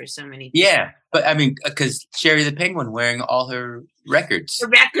that for so many people. Yeah, but I mean, because Sherry the Penguin wearing all her records. The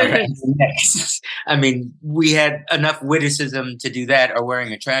records. I mean, we had enough witticism to do that, or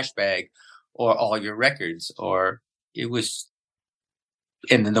wearing a trash bag, or all your records, or it was.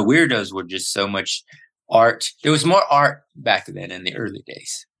 And then the Weirdos were just so much art. There was more art back then in the early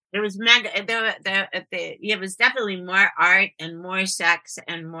days. There was it was definitely more art and more sex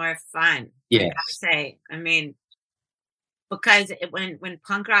and more fun. Yeah, I gotta say. I mean, because when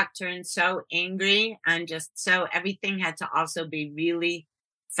punk rock turned so angry and just so everything had to also be really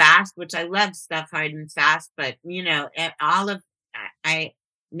fast, which I love stuff hard and fast, but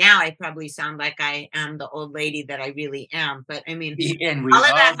I probably sound like I am the old lady that I really am. But I mean, and we all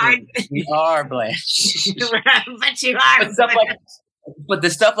of that hard. We are Blanche, but you are. But the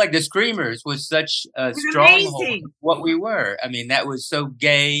stuff like the Screamers was such a stronghold of what we were. I mean, that was so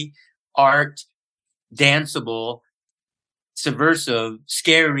gay, art, danceable, subversive,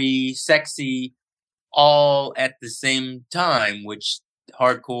 scary, sexy, all at the same time, which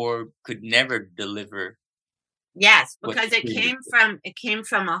hardcore could never deliver. Yes, because it came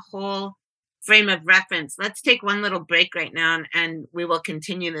from a whole frame of reference. Let's take one little break right now, and we will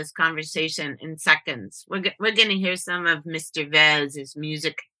continue this conversation in seconds. We're going to hear some of Mr. Vez's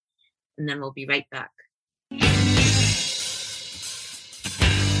music, and then we'll be right back.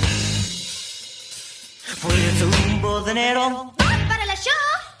 Pues un botanero Para la show,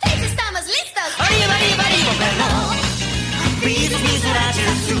 estamos listos. Arriba, arriba, arriba, pero pisos, mis rayos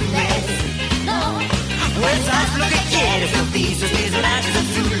azules. No, Pues haz lo que quieres, no pisos, mis rayos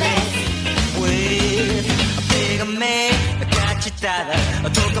azules. Pues pégame a cachetada,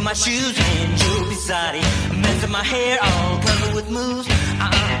 toca my shoes and you'll be sorry. Mess up my hair, all covered with moves.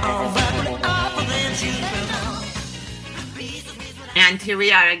 And here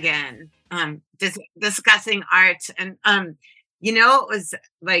we are again, discussing art, and it was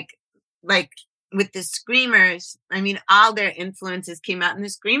like with the Screamers. I mean, all their influences came out, and the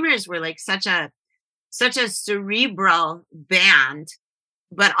Screamers were like such a cerebral band,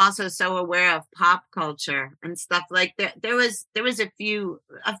 but also so aware of pop culture and stuff like that. There was a few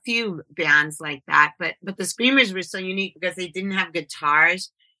bands like that, but the Screamers were so unique because they didn't have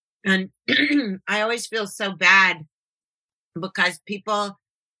guitars, and I always feel so bad because people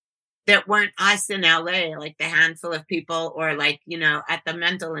that weren't us in LA, like the handful of people, or like, at the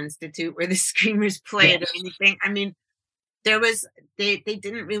Mental Institute where the Screamers played or anything. I mean, they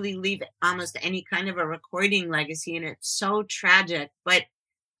didn't really leave almost any kind of a recording legacy, and it's so tragic. But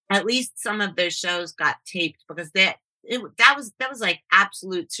at least some of their shows got taped, because that was like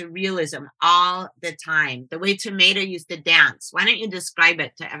absolute surrealism all the time. The way Tomato used to dance. Why don't you describe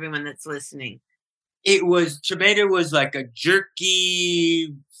it to everyone that's listening? Tomato was like a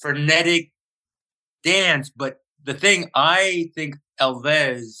jerky, frenetic dance. But the thing, I think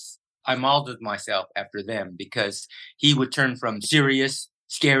Elvis, I modeled myself after them, because he would turn from serious,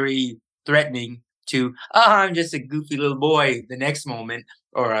 scary, threatening to, I'm just a goofy little boy the next moment,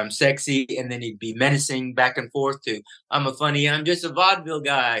 or I'm sexy. And then he'd be menacing back and forth to, I'm just a vaudeville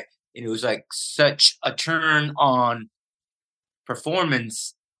guy. And it was like such a turn on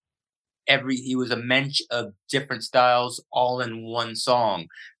performance. He was a mensch of different styles all in one song,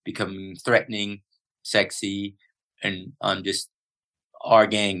 becoming threatening, sexy, and I'm just our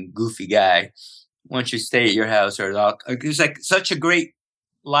gang goofy guy. Once you stay at your house, or it was like such a great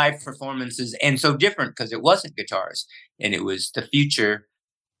live performances, and so different because it wasn't guitars. and it was the future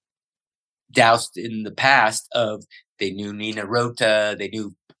doused in the past of, they knew Nina Rota, they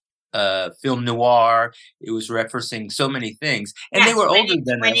knew film noir. It was referencing so many things, and they were older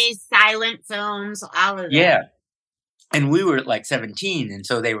than us. Silent films, all of that. Yeah, and we were like 17, and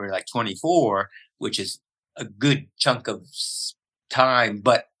so they were like 24, which is a good chunk of time.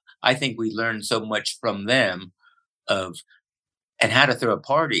 But I think we learned so much from them and how to throw a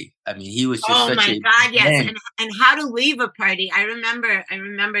party. I mean, he was just oh such my a God, yes, man. and how to leave a party. I remember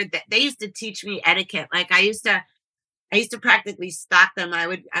that they used to teach me etiquette. Like I used to practically stalk them. I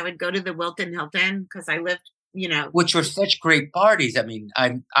would go to the Wilton Hilton because I lived, which were such great parties. I mean,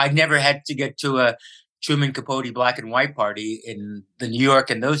 I never had to get to a Truman Capote black and white party in the New York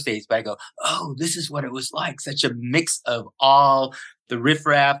in those days, but I go, oh, this is what it was like. Such a mix of all the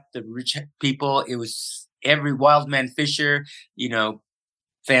riffraff, the rich people. It was every Wildman Fisher,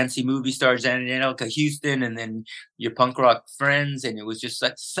 fancy movie stars, Angelica Houston, and then your punk rock friends. And it was just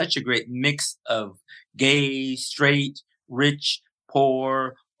like such a great mix of gay, straight, rich,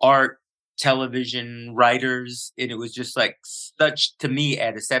 poor, art, television, writers. And it was just like such, to me,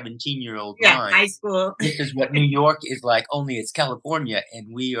 at a 17-year-old time. High school. This is what New York is like, only it's California.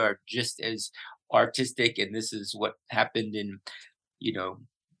 And we are just as artistic. And this is what happened in,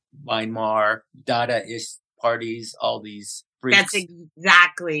 Weimar, Dadaist parties, all these freaks. That's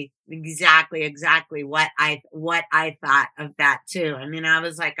exactly what I thought of that too. I mean, I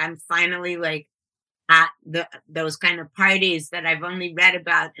was like, I'm finally like at those kind of parties that I've only read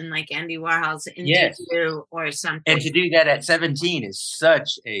about in like Andy Warhol's interview or something. And to do that at 17 is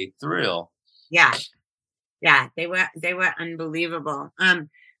such a thrill. Yeah, they were unbelievable.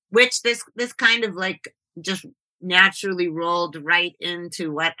 Which this kind of like just naturally rolled right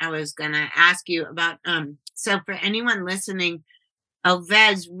into what I was gonna ask you about. So for anyone listening,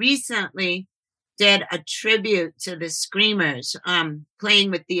 Alves recently did a tribute to the Screamers, playing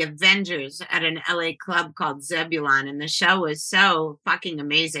with the Avengers at an LA club called Zebulon, and the show was so fucking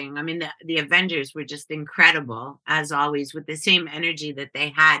amazing. I mean, the Avengers were just incredible, as always, with the same energy that they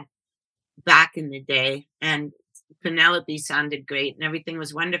had back in the day, and Penelope sounded great and everything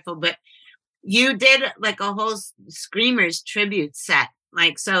was wonderful. But you did like a whole Screamers tribute set.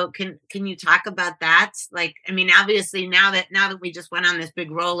 Like, so can you talk about that? Like, I mean, obviously now that we just went on this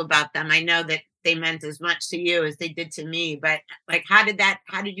big roll about them, I know that they meant as much to you as they did to me, but like, how did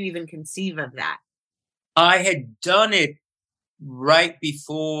you even conceive of that? I had done it right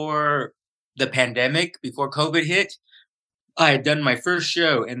before the pandemic, before COVID hit. I had done my first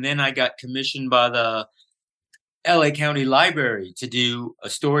show, and then I got commissioned by the LA County Library to do a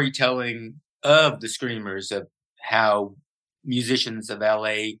storytelling of the Screamers, of how musicians of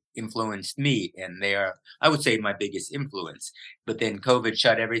LA influenced me. And they are, I would say, my biggest influence. But then COVID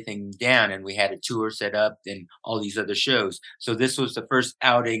shut everything down, and we had a tour set up and all these other shows. So this was the first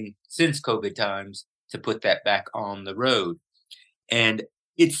outing since COVID times to put that back on the road. And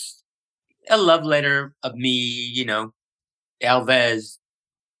it's a love letter of me, Alves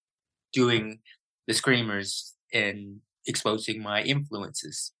doing the Screamers and exposing my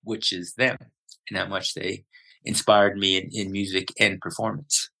influences, which is them, and how much they inspired me in music and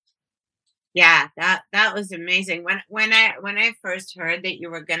performance. Yeah, that was amazing. When I first heard that you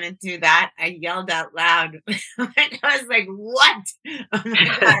were gonna do that, I yelled out loud. I was like, "What? Oh my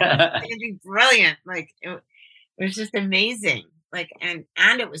God, it's gonna be brilliant!" Like it was just amazing. Like and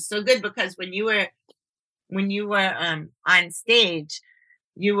it was so good because when you were on stage,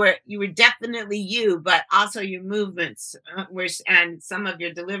 you were definitely you, but also your movements were, and some of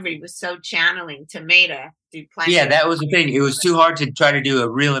your delivery was so channeling Tomato. Yeah, that was the thing. It was too hard to try to do a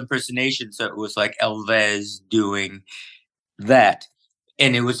real impersonation, so it was like Alves doing that.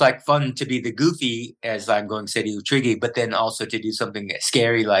 And it was like fun to be the goofy, as I'm going to say to Triggy, but then also to do something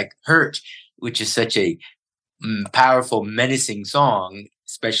scary like Hurt, which is such a powerful, menacing song,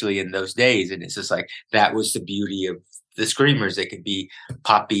 especially in those days. And it's just like, that was the beauty of the Screamers. It could be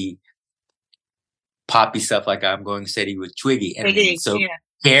poppy stuff like I'm Going Steady with Twiggy, and it's so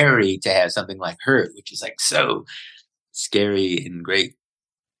scary to have something like Hurt, which is like so scary and great.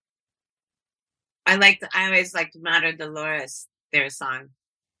 I always liked Mata Dolores, their song.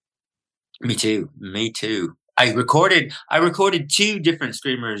 Me too. I recorded 2 different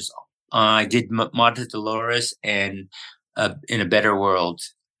Screamers. I did Mata Dolores and In a Better World.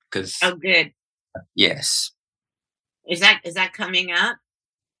 Oh, good. Yes. Is that coming up?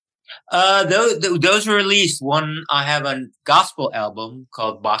 Those were released. One, I have a gospel album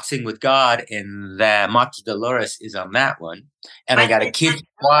called Boxing with God, and that Mata Dolores is on that one. And I got a kids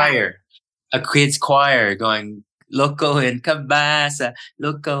choir going Loco en cabeza,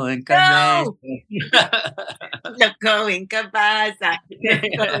 loco en cabeza. No! Loco en cabeza.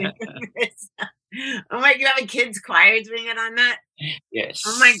 Loco en cabeza. Oh my, you have a kids choir doing it on that? Yes.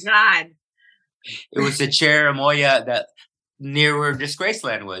 Oh my God. It was the Cherimoya that near where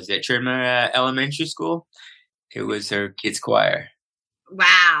Disgraceland was at Cherimoya Elementary School. It was her kids choir.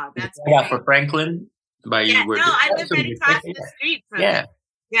 Wow, that's yeah for Franklin. By yeah, you were no, I live right across the street from it.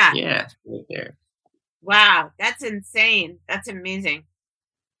 Yeah, right there. Wow, that's insane. That's amazing.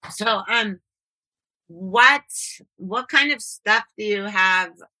 So, what kind of stuff do you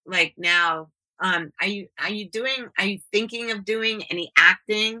have like now? Are you thinking of doing any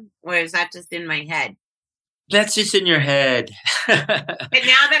acting, or is that just in my head? That's just in your head. But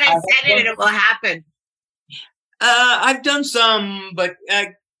now that I said it will happen. I've done some, but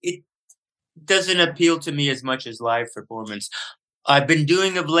it doesn't appeal to me as much as live performance. I've been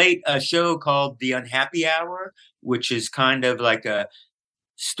doing of late a show called The Unhappy Hour, which is kind of like a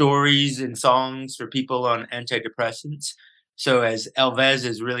stories and songs for people on antidepressants. So as Elvez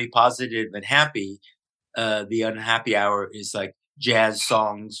is really positive and happy, The Unhappy Hour is like jazz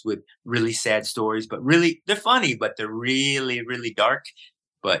songs with really sad stories, but really they're funny, but they're really, really dark.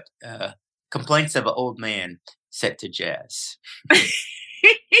 But complaints of an old man set to jazz.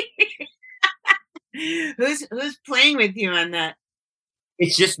 Who's playing with you on that?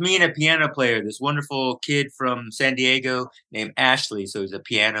 It's just me and a piano player, this wonderful kid from San Diego named Ashley. So he's a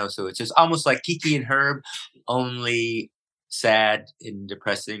piano. So it's just almost like Kiki and Herb, only sad and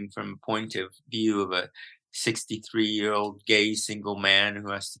depressing from a point of view of a 63-year-old gay single man who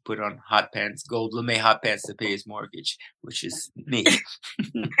has to put on hot pants, gold lame hot pants to pay his mortgage, which is me.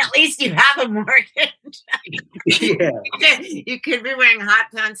 At least you have a mortgage. Yeah. You could be wearing hot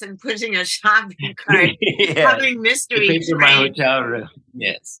pants and pushing a shopping cart, having mystery to pay for my hotel room.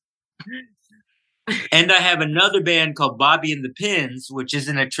 Yes. And I have another band called Bobby and the Pins, which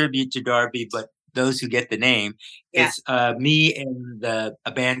isn't a tribute to Darby, but those who get the name. Yeah. It's me and a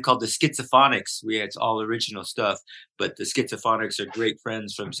band called the Schizophonics. It's all original stuff, but the Schizophonics are great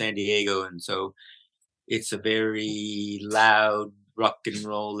friends from San Diego, and so it's a very loud, rock and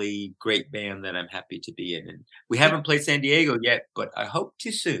rolly, great band that I'm happy to be in. And we haven't played San Diego yet, but I hope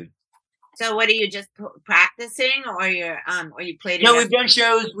to soon. So, what are you just practicing, or you played? No, we've done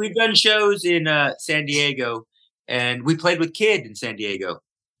shows. We've done shows in San Diego, and we played with Kid in San Diego.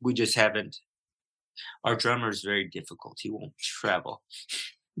 We just haven't. Our drummer is very difficult. He won't travel.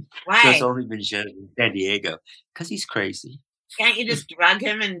 Why? He's only been shown in San Diego because he's crazy. Can't you just drug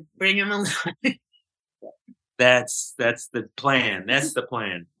him and bring him along? That's the plan. That's the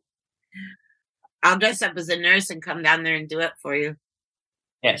plan. I'll dress up as a nurse and come down there and do it for you.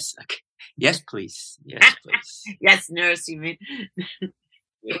 Yes. Okay. Yes, please. Yes, please. Yes, nurse. You mean?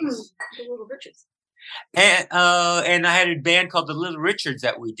 Yes. The Little Richards. And I had a band called the Little Richards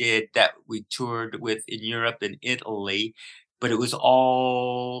that we toured with in Europe and Italy, but it was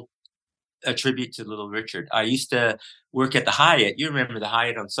all a tribute to Little Richard. I used to work at the Hyatt. You remember the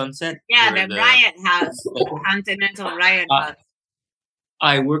Hyatt on Sunset? Yeah, the Riot House, Continental Riot House.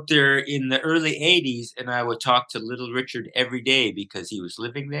 I worked there in the early 80s, and I would talk to Little Richard every day because he was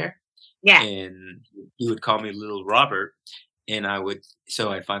living there. Yeah. And he would call me Little Robert. And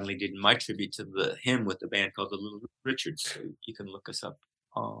so I finally did my tribute to him with the band called the Little Richards. So you can look us up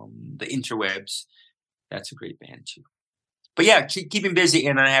on the interwebs. That's a great band too. But yeah, keep him busy.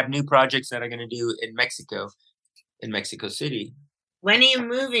 And I have new projects that I'm going to do in Mexico City. When are you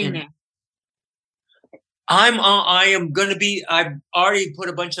moving there? I've already put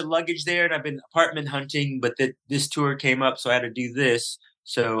a bunch of luggage there, and I've been apartment hunting, but this tour came up, so I had to do this.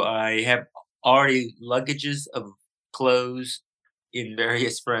 So I have already luggages of clothes in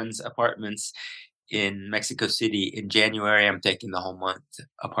various friends' apartments in Mexico City. In January, I'm taking the whole month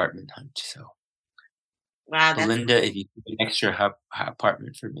apartment hunt. So, wow, Belinda, if you could an extra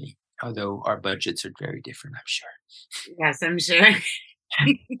apartment for me, although our budgets are very different, I'm sure. Yes, I'm sure.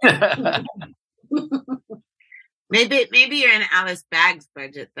 Maybe you're in Alice Bag's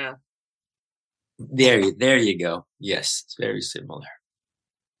budget though. There you go. Yes, it's very similar.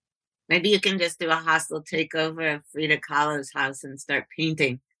 Maybe you can just do a hostile takeover of Frida Kahlo's house and start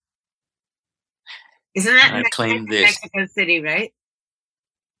painting. Isn't that Mexico City, right?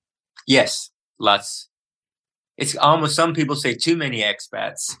 Yes, lots. It's almost, some people say too many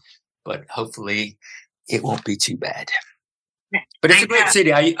expats, but hopefully it won't be too bad. But it's a great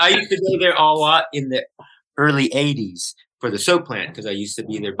city. I used to go there a lot in the early 80s for the soap plant because I used to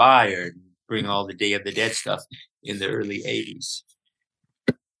be their buyer and bring all the Day of the Dead stuff in the early 80s.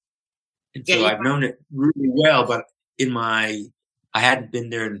 And so I've known it really well, but in my I hadn't been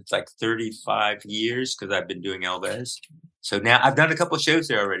there in like 35 years because I've been doing Elvez. So now I've done a couple of shows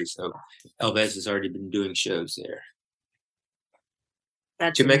there already. So Elvez has already been doing shows there.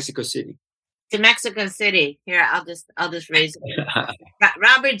 That's to Mexico City. To Mexico City. Here, I'll just raise it.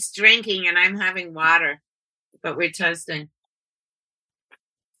 Robert's drinking and I'm having water, but we're toasting.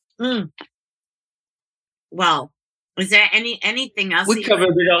 Well, is there anything else? We covered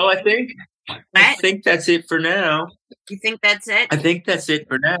it all, I think. What? I think that's it for now. You think that's it? I think that's it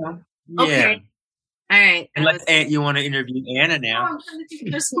for now. Okay. Yeah. All right. Unless you want to interview Anna now. I'm trying to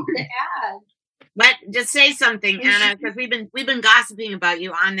think there's something to add. But just say something, Anna, because we've been gossiping about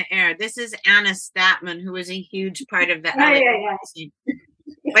you on the air. This is Anna Statman, who is a huge part of the LA scene.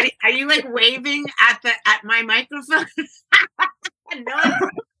 But are you like waving at my microphone?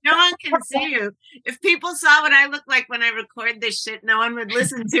 No one can see you. If people saw what I look like when I record this shit, no one would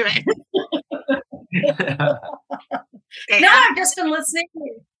listen to it. Okay, I've just been listening to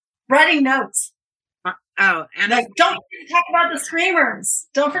you, writing notes. Oh, and like, don't forget to talk about the screamers.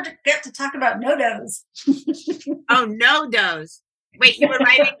 Don't forget to talk about no-dos. Oh, no-dos. Wait, you were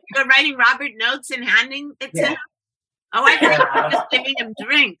writing Robert notes and handing it to him? Oh, I thought you were just giving him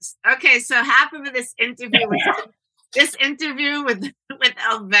drinks. Okay, so half of this interview with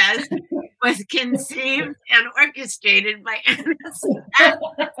Elvez was conceived and orchestrated by Anna.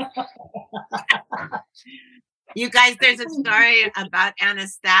 You guys, there's a story about Anna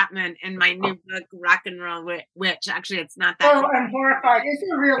Statman in my new book, Rock and Roll Witch. Actually, it's not that. Oh, I'm horrified. Is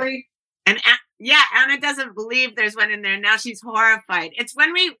it really? And Anna doesn't believe there's one in there. Now she's horrified. It's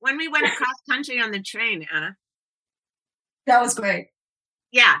when we went across country on the train, Anna. That was great.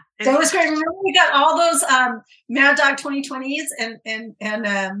 Yeah. That was great. Remember we got all those Mad Dog 2020s and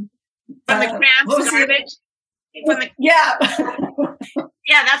from the Cramps garbage. Yeah.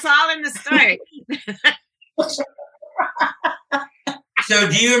 Yeah, that's all in the story. So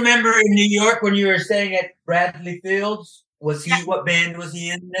do you remember in New York when you were staying at Bradley Fields? What band was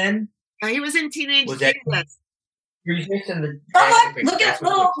he in then? He was in Teenage Jesus. Look at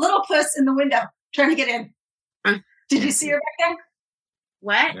little Puss in the window trying to get in. Did you see her back there?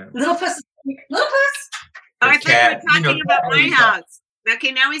 What? Yeah. Little Puss. Little Puss? Oh, I thought you were talking about my house.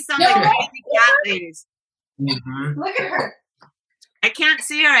 Okay, now we sound like crazy cat ladies. Mm-hmm. Look at her. I can't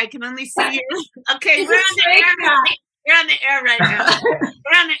see her. I can only see you. Okay, we're on the air now. We're on the air right now.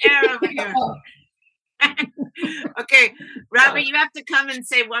 We're on the air over here. Okay, Robert, you have to come and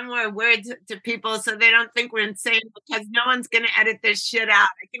say one more word to people so they don't think we're insane, because no one's going to edit this shit out.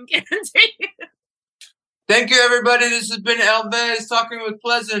 I can guarantee you. Thank you, everybody. This has been Elvez talking with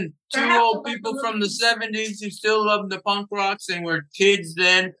Pleasant. Two old people from the 70s who still love the punk rocks, and we're kids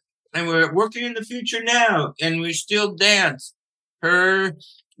then, and we're working in the future now, and we still dance. Her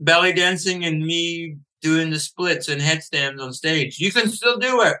belly dancing and me doing the splits and headstands on stage. You can still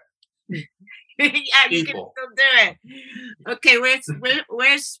do it. Yeah, you can still do it. Okay, we're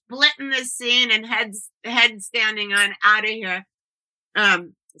splitting the scene and head standing on out of here.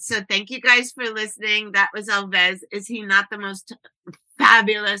 So thank you guys for listening. That was Elvez. Is he not the most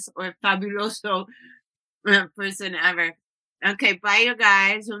fabulous or fabuloso person ever? Okay, bye, you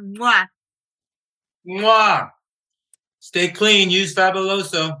guys. Mwah. Mwah. Stay clean. Use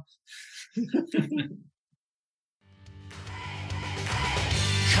Fabuloso. Come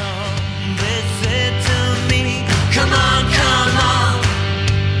visit to me. Come on, come on.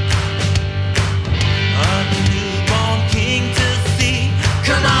 A newborn king to see.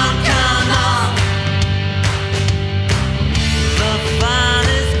 Come on, come on. The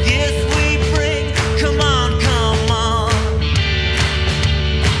finest gifts we bring. Come on, come on.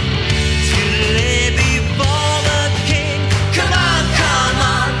 To lay before the king. Come on, come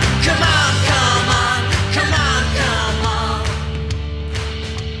on. Come on, come on. Come on, come on.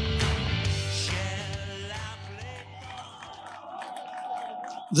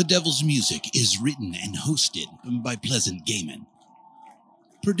 The Devil's Music is written and hosted by Pleasant Gaiman.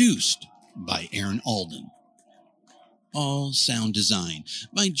 Produced by Aaron Alden. All sound design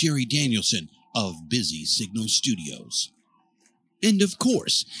by Jerry Danielson of Busy Signal Studios. And of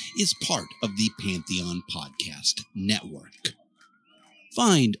course, is part of the Pantheon Podcast Network.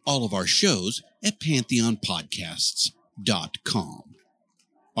 Find all of our shows at pantheonpodcasts.com.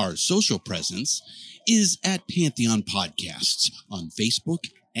 Our social presence is at Pantheon Podcasts on Facebook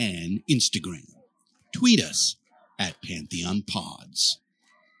and Instagram. Tweet us at Pantheon Pods.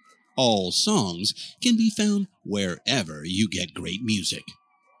 All songs can be found wherever you get great music.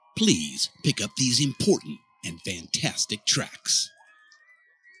 Please pick up these important and fantastic tracks.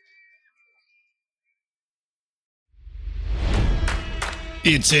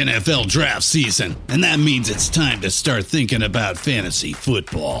 It's NFL draft season, and that means it's time to start thinking about fantasy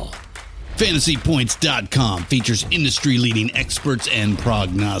football. FantasyPoints.com features industry-leading experts and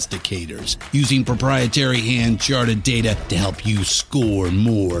prognosticators using proprietary hand-charted data to help you score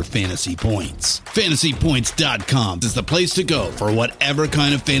more fantasy points. FantasyPoints.com is the place to go for whatever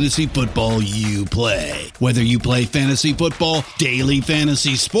kind of fantasy football you play. Whether you play fantasy football, daily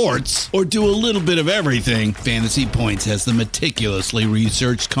fantasy sports, or do a little bit of everything, Fantasy Points has the meticulously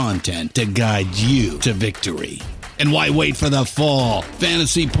researched content to guide you to victory. And why wait for the fall?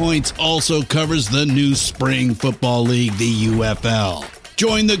 Fantasy Points also covers the new spring football league, the UFL.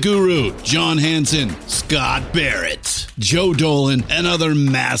 Join the guru, John Hansen, Scott Barrett, Joe Dolan, and other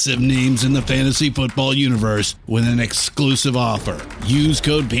massive names in the fantasy football universe with an exclusive offer. Use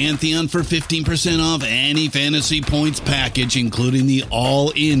code Pantheon for 15% off any Fantasy Points package, including the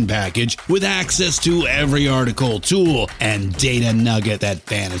all-in package, with access to every article, tool, and data nugget that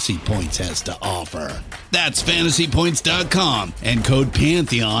Fantasy Points has to offer. That's FantasyPoints.com and code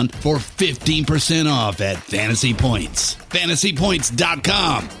Pantheon for 15% off at Fantasy Points.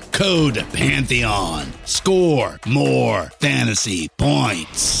 FantasyPoints.com, code Pantheon. Score more fantasy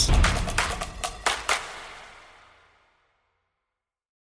points.